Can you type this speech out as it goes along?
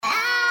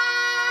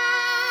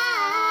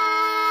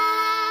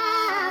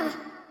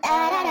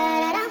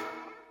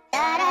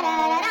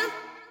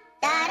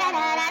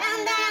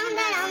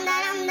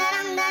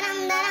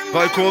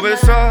Vai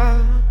começar,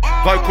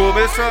 vai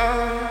começar,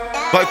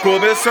 vai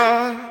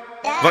começar,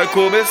 vai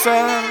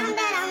começar,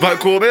 vai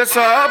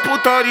começar a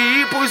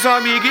putaria pros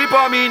amigos e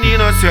pra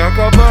menina se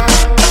acabar.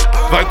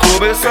 Vai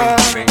começar,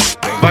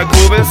 vai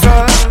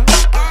começar,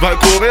 vai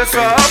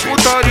começar a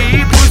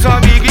putaria pros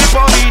amigos e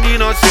pra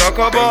menina se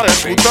acabar. É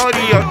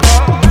putaria.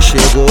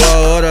 Chegou a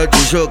hora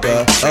de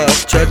jogar a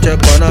tcheca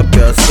na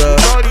peça.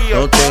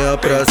 Não tenha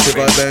pressa e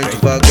vai bem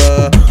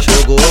devagar.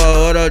 Chegou a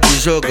hora de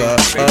jogar a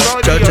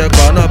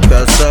tcheca na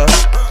peça.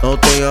 Não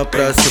tenha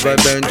pressa e vai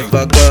bem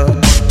devagar.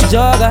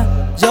 Joga,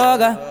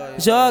 joga,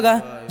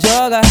 joga,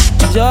 joga,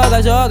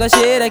 joga, joga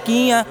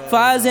xerequinha,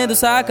 fazendo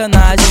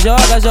sacanagem.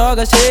 Joga,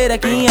 joga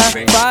xerequinha,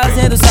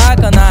 fazendo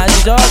sacanagem.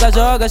 Joga,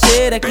 joga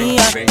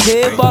xerequinha,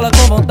 rebola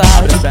com vontade.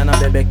 Abre as pernas,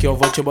 bebê, que eu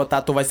vou te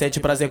botar. Tu vai sentir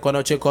prazer quando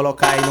eu te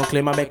colocar. E no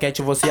clima bem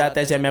quente você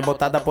até geme. É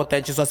botada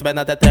potente, suas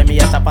pernas até treme.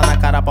 É tapa na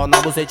cara, pau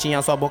na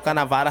bucetinha, sua boca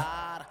na vara.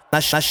 Na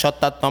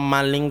chota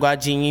toma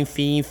linguadinha,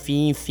 enfia,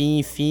 enfia, enfia,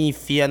 enfia,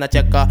 enfia na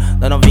tcheca.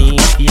 Eu não vim,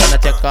 enfia na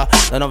tcheca.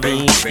 Eu não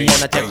vim, enfia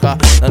na tcheca.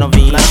 Eu não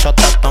vim. Na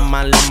chota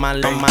toma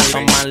linguadinha,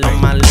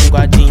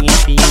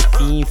 enfia,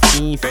 enfia,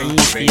 enfia, enfia,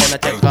 enfia na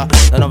tcheca.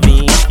 Eu não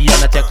vim, enfia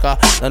na tcheca.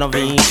 Eu não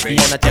vim,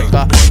 enfia na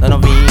tcheca. Eu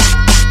não vim.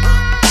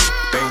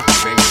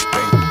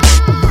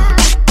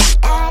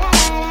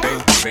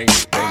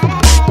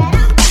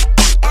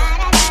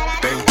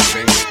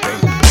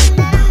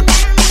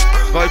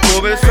 Vai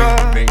começar,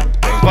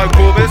 vai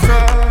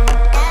começar,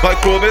 vai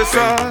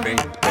começar,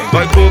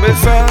 vai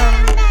começar,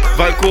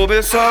 vai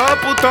começar a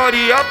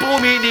putaria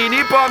pro menino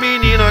e pra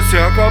menina se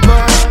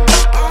acabar.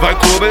 Vai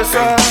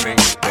começar,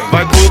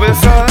 vai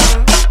começar,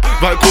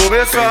 vai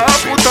começar a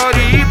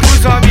putaria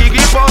pros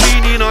amigos e pra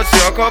menina se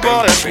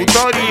acabar. É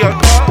putaria.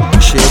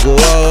 Chegou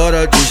a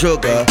hora de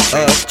jogar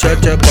a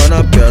tcheca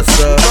na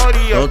peça.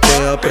 Não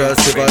tenha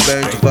pressa e vai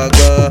bem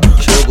devagar.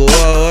 Chegou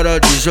a hora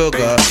de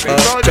jogar a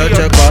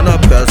tcheca na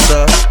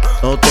peça.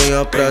 Não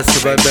tenha pressa e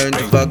vai bem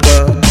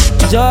devagar.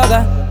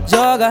 Joga,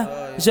 joga,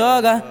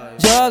 joga,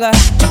 joga,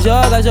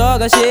 joga,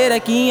 joga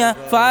xerequinha,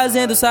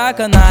 fazendo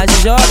sacanagem.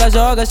 Joga,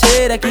 joga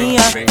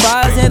xerequinha,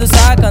 fazendo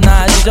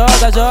sacanagem.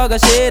 Joga, joga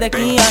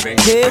xerequinha,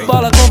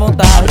 rebola com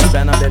vontade. Abre as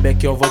pernas, bebê,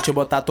 que eu vou te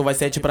botar. Tu vai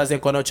sentir prazer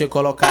quando eu te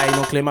colocar. E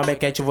no clima bem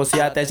quente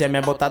você até geme.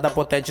 É botada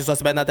potente, suas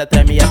pernas até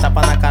treme. É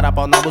tapa na cara,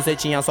 pau na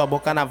bucetinha, sua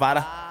boca na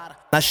vara.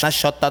 Na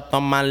chota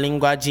toma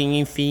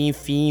linguadinha, enfia,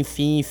 enfia,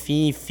 enfia,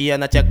 enfia, enfia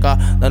na tcheca.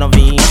 Eu não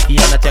vim,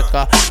 enfia na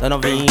tcheca. Eu não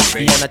vim,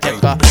 enfia na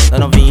tcheca. Eu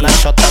não vim. Na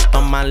chota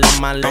toma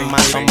linguadinha,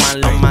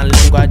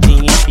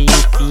 enfia,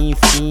 enfia,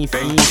 enfia,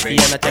 enfia,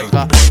 enfia na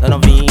tcheca. Eu não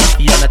vim,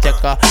 enfia na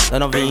tcheca. Eu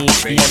não vim,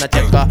 enfia na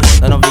tcheca.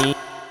 Eu não vim.